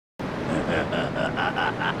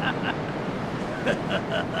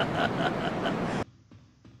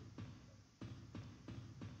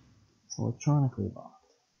It's electronically locked.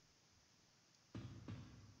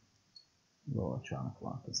 The electronic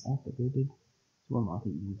lock is activated. To unlock it,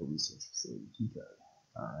 use the research facility keycard.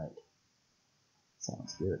 Alright.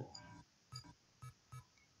 Sounds good.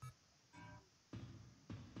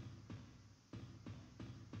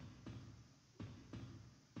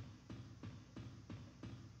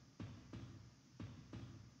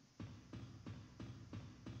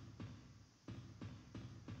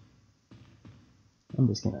 I'm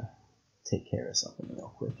just gonna take care of something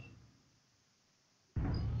real quick.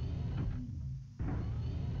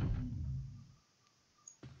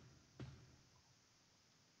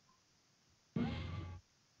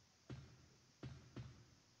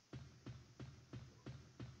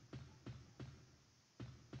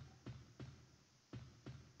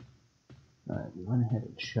 Alright, we went ahead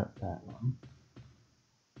and shut that one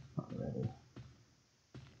already.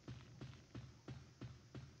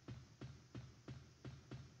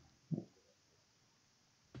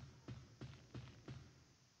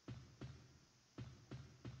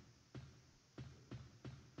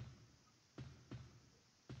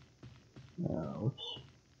 Ouch.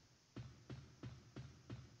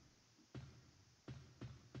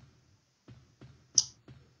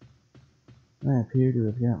 I appear to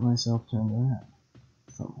have got myself turned around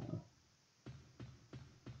somehow.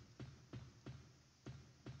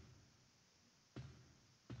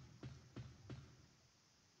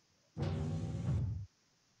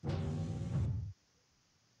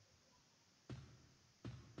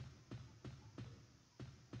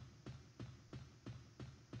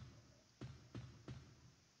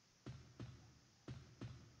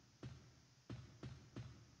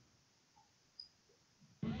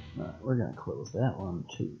 Alright, we're gonna close that one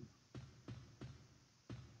too.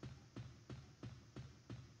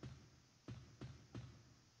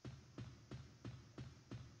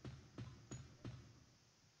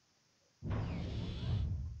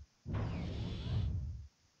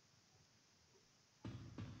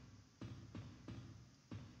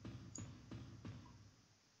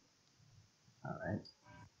 Alright.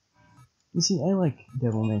 You see, I like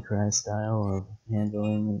Devil May Cry style of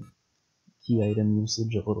handling key item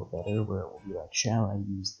usage a little better, where it will be like, shall I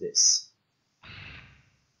use this?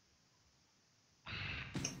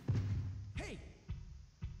 Hey!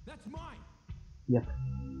 That's mine! Yep.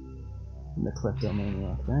 And the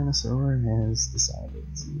kleptomaniac dinosaur has decided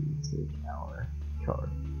to take our card.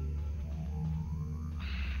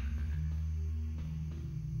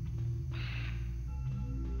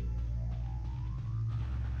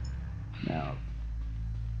 Now,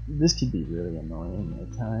 this could be really annoying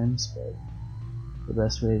at times, but the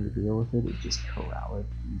best way to deal with it is just corral it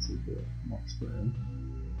into the next room.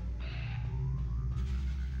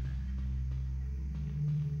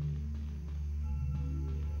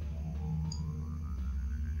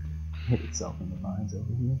 Hit itself in the vines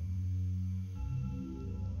over here.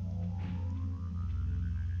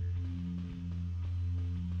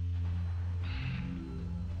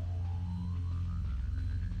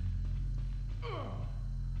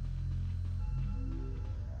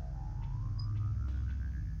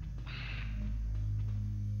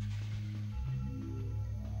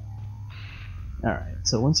 Alright,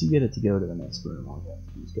 so once you get it to go to the next room, all you have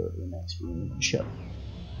to do is go to the next room and shut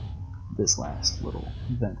this last little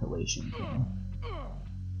ventilation thing.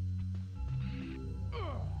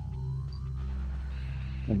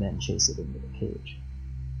 And then chase it into the cage.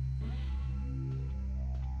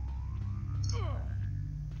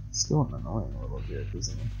 Still an annoying little jerk,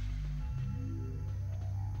 isn't he?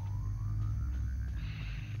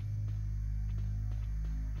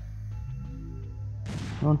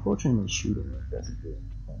 Well, unfortunately, shooting it doesn't do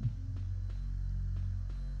anything.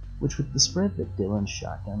 Which, with the spread that Dylan's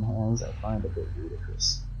shotgun has, I find a bit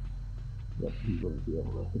ludicrous that he wouldn't be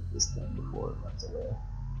able to hit this thing before it runs away.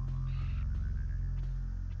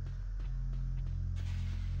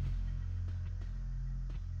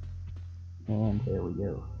 And there we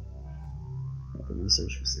go. At the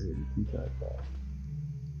research facility keycard back.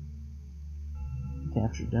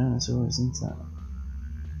 Capture dinosaurs inside.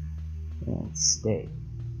 And stay,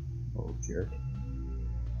 old jerk.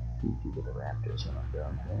 Feed you to the raptors when I'm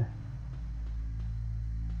done here.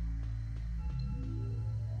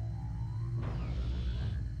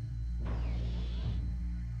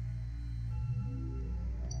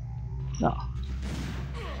 Oh.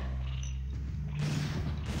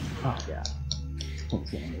 Oh god. This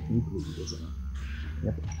thing's gonna make me bleed, isn't it?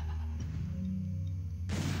 Yep.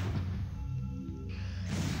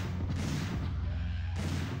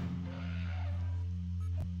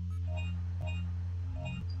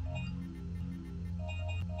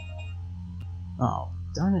 Oh,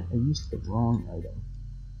 darn it, I used the wrong item.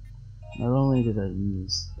 Not only did I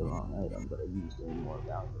use the wrong item, but I used a more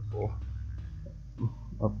valuable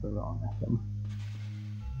of the wrong item.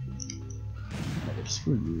 Rather,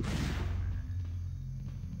 screw you.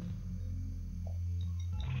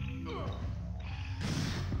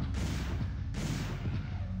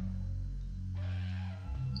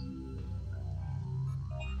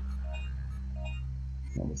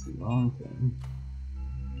 That was the wrong thing.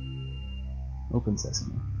 Open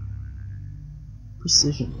sesame.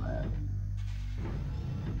 Precision lab.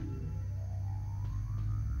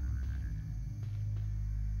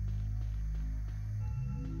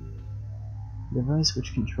 Device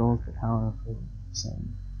which controls the power for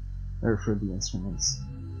some, or for the instruments.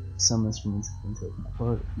 Some instruments have been taken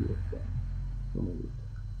apart, a few have been removed.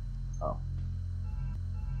 Oh.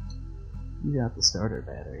 You got the starter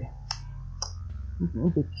battery. I'm a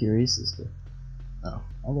bit curious as to... Oh,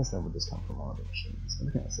 I guess that would just come from all the machines. I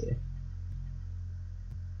was gonna say,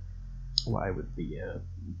 why would the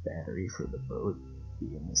battery for the boat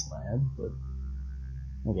be in this lab? But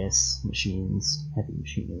I guess machines, heavy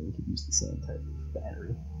machinery, could use the same type of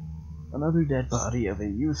battery. Another dead body of a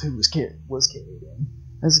youth who was carried in.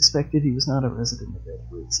 As expected, he was not a resident of that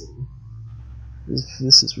great city. If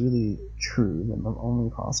this is really true, then the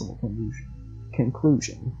only possible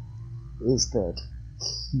conclusion is that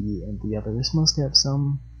he and the others must have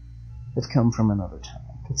come from another time.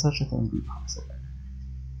 Could such a thing be possible?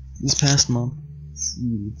 This past month,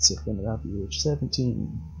 youths have been about the age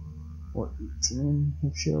 17 or 18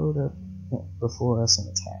 have showed up before us and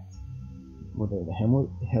attacked. Were they the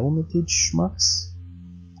helmeted schmucks?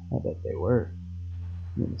 I bet they were.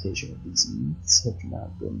 Communication with these youths have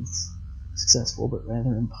not been successful, but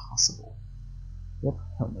rather impossible. Yep,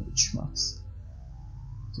 helmeted schmucks.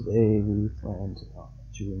 Today we plan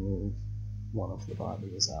to remove one of the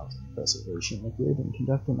bodies out of preservation liquid and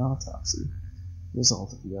conduct an autopsy. The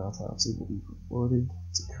result of the autopsy will be reported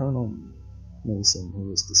to Colonel Mason, who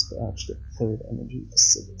was dispatched at the 3rd Energy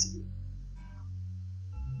Facility.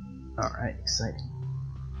 Alright, exciting.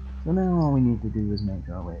 So now all we need to do is make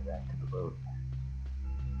our way back to the boat.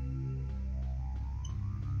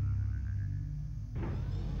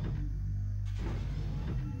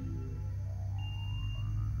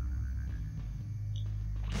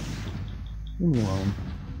 Leave me alone.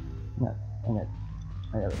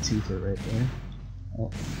 I got a twofer right there.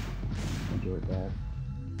 Oh, enjoyed that.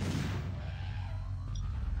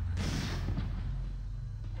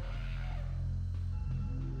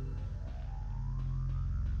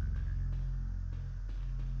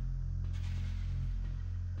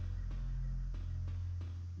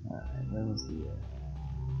 Alright, where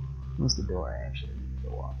was the door I actually need to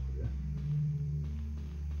go walk through?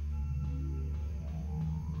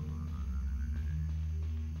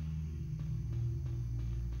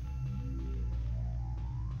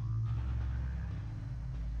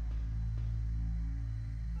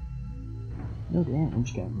 No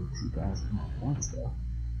damage, got me 2,000 points though.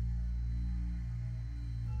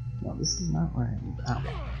 No, this is not where I need to. Ow.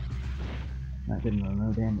 Not getting a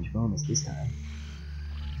no damage bonus this time.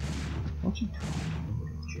 Don't you try me,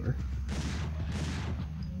 little jerk.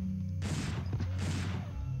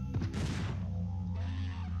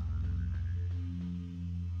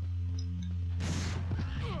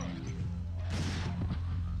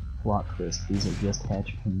 Flock crisp, these are just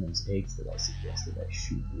hatched from those eggs that I suggested I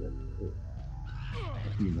shoot you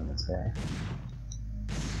a few minutes back.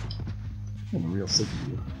 I'm real sick of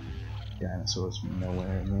you. Dinosaurs from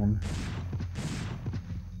nowhere again.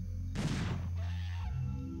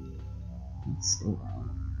 Stay down.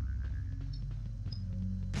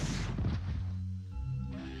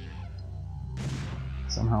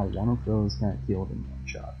 Somehow one of those got killed in one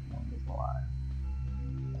shot and one was alive.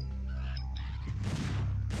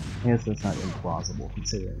 I guess that's not implausible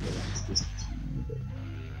considering that it's distance from me, but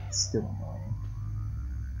it's still annoying.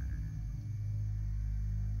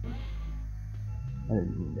 I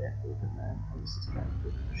didn't mean to open that. I was just trying to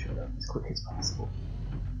get him to shut up as quick as possible.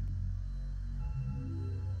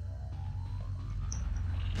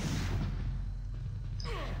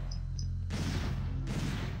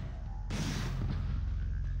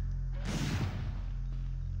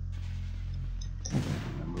 I don't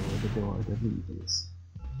remember where the door to leave is.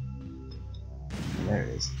 Oh, there it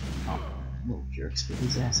is. Oh, little jerk spit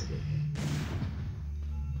his ass again.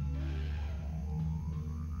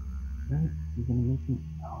 Right? You're gonna make me.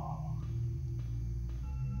 Oh.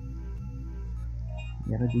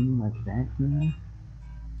 You gotta do me like that, man?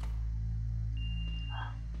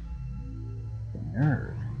 The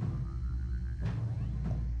nerve.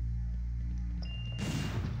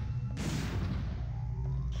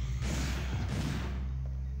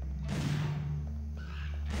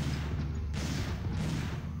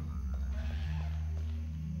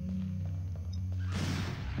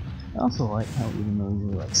 I also like how even though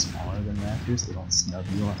they're like smaller than raptors, they don't snub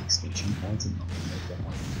you on extinction points and don't make them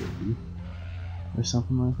like 50 or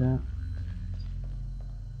something like that.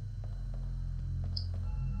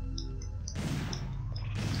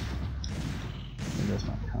 There's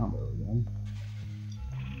my combo again.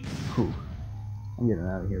 Whew. I'm getting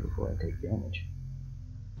out of here before I take damage.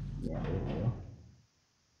 Yeah, there we go.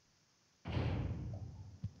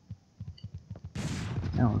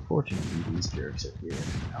 Now, unfortunately, these jerks are here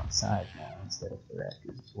outside now instead of the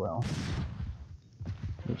raptors as well,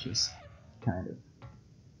 which is kind of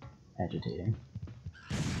agitating.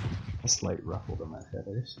 A slight ruffle to my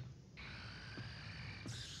feathers.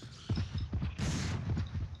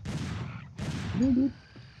 Dude.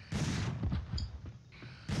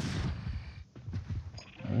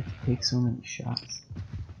 I have to take so many shots.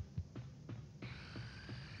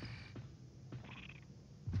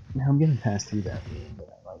 Now I'm getting past through that room that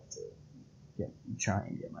I like to try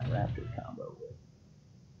and get my raptor combo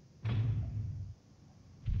with.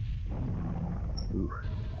 Ooh,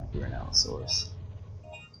 I hear an Dinosaurs.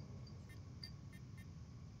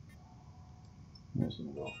 I'm just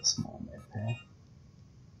gonna go with a small med pack.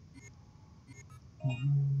 And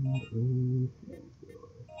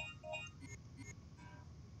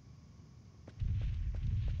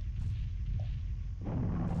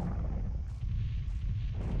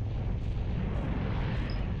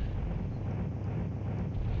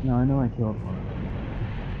now I know I killed one of them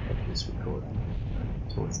at this recording,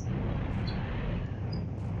 towards the end,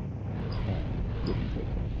 and didn't take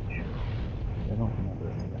damage. I don't remember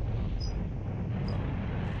if I got those.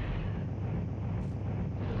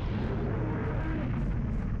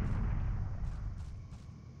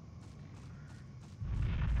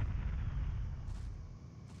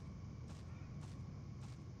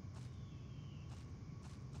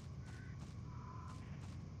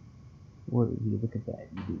 What if you look at that,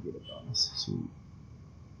 you do get a bonus. Sweet.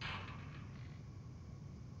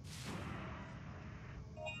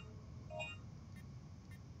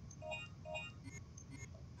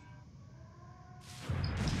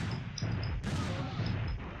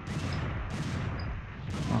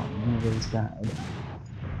 Oh, none of those died.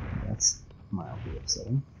 That's mildly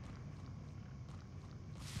upsetting.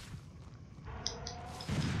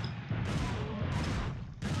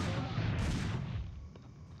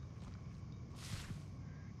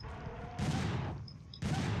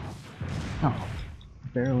 Oh,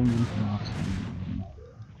 barely moved them off screen.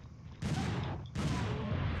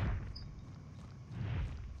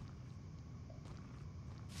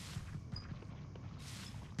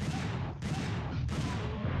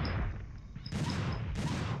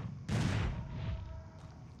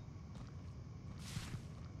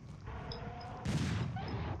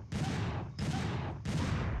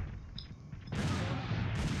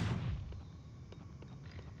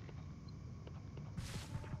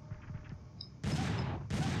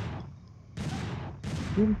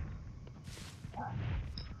 Really?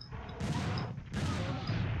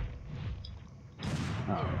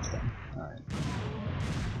 Oh, it's done. Alright.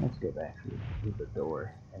 Let's go back through the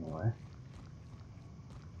door anyway.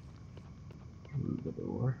 Through the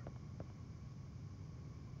door.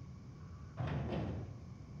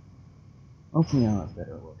 Hopefully I'll have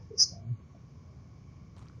better luck this time.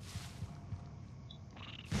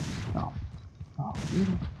 Oh. Oh,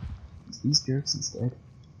 really? It's these jerks instead?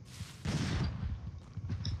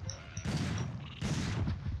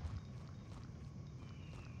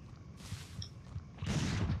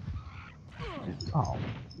 Oh,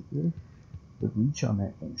 really? The reach on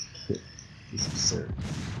that thing's kick is absurd.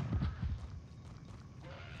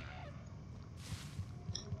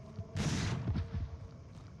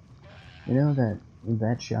 You know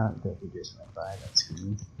that shot that we just went by that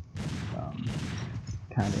screen,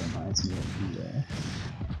 kind of reminds me of the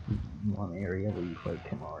one area where you fight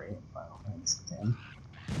Kamari in Final Fantasy X.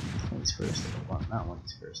 When he's first, well, not when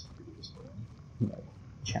he's first introduced, but when he like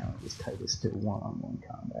challenges Titus to one-on-one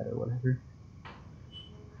combat or whatever.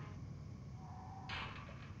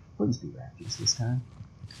 Please be raptors this time.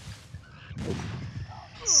 Nope. Oh,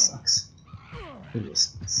 that sucks. They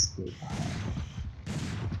just stayed behind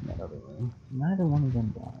in that other room. Neither one of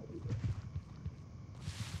them died either.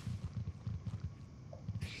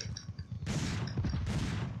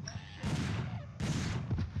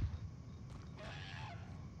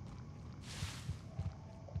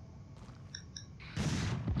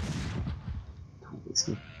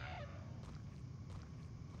 Twisted.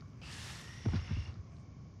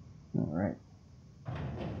 Alright.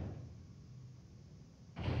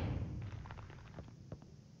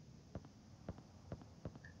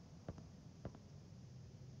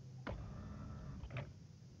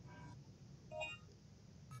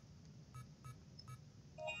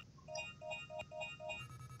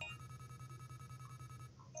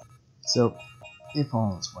 So, if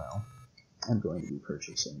all is well, I'm going to be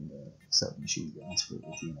purchasing the submachine guns for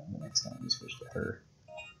Dino the next time we switch to her,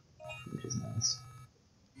 which is nice.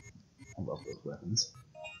 I love those weapons.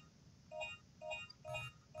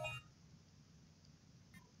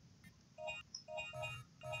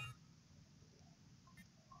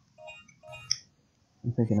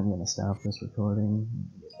 I'm thinking I'm going to stop this recording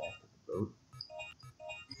and get back to the boat.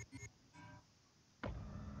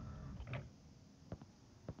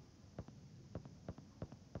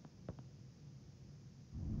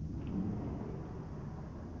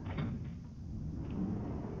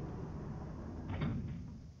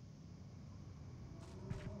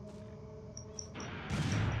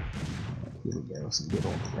 Here we go, some good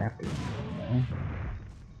old raptor.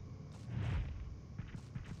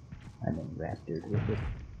 I'm in raptored with it.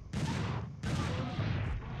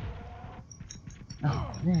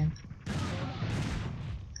 Oh man.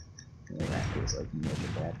 The raptor's like, you make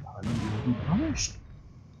a bad pun, you will be punished.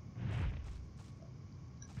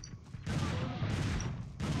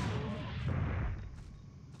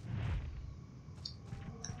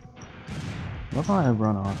 Love how I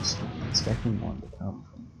run off screen, expecting one to come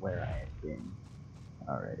from where I had been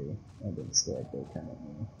already, and instead they come at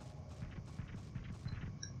me.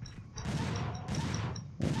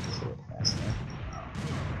 I need to say it fast enough.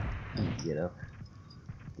 I need to get up.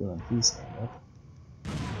 Dylan, please stand up.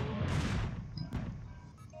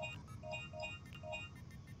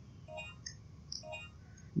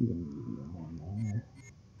 Even one there.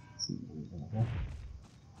 Seems reasonable.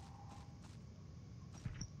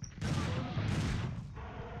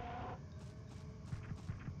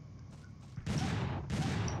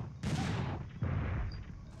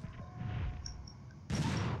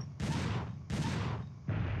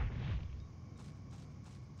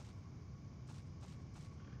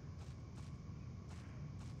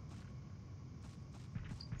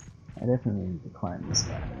 I definitely need to climb this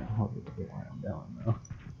ladder in order to get where I'm going, though.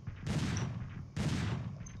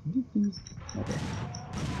 Would you please? Okay.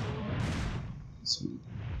 Sweet.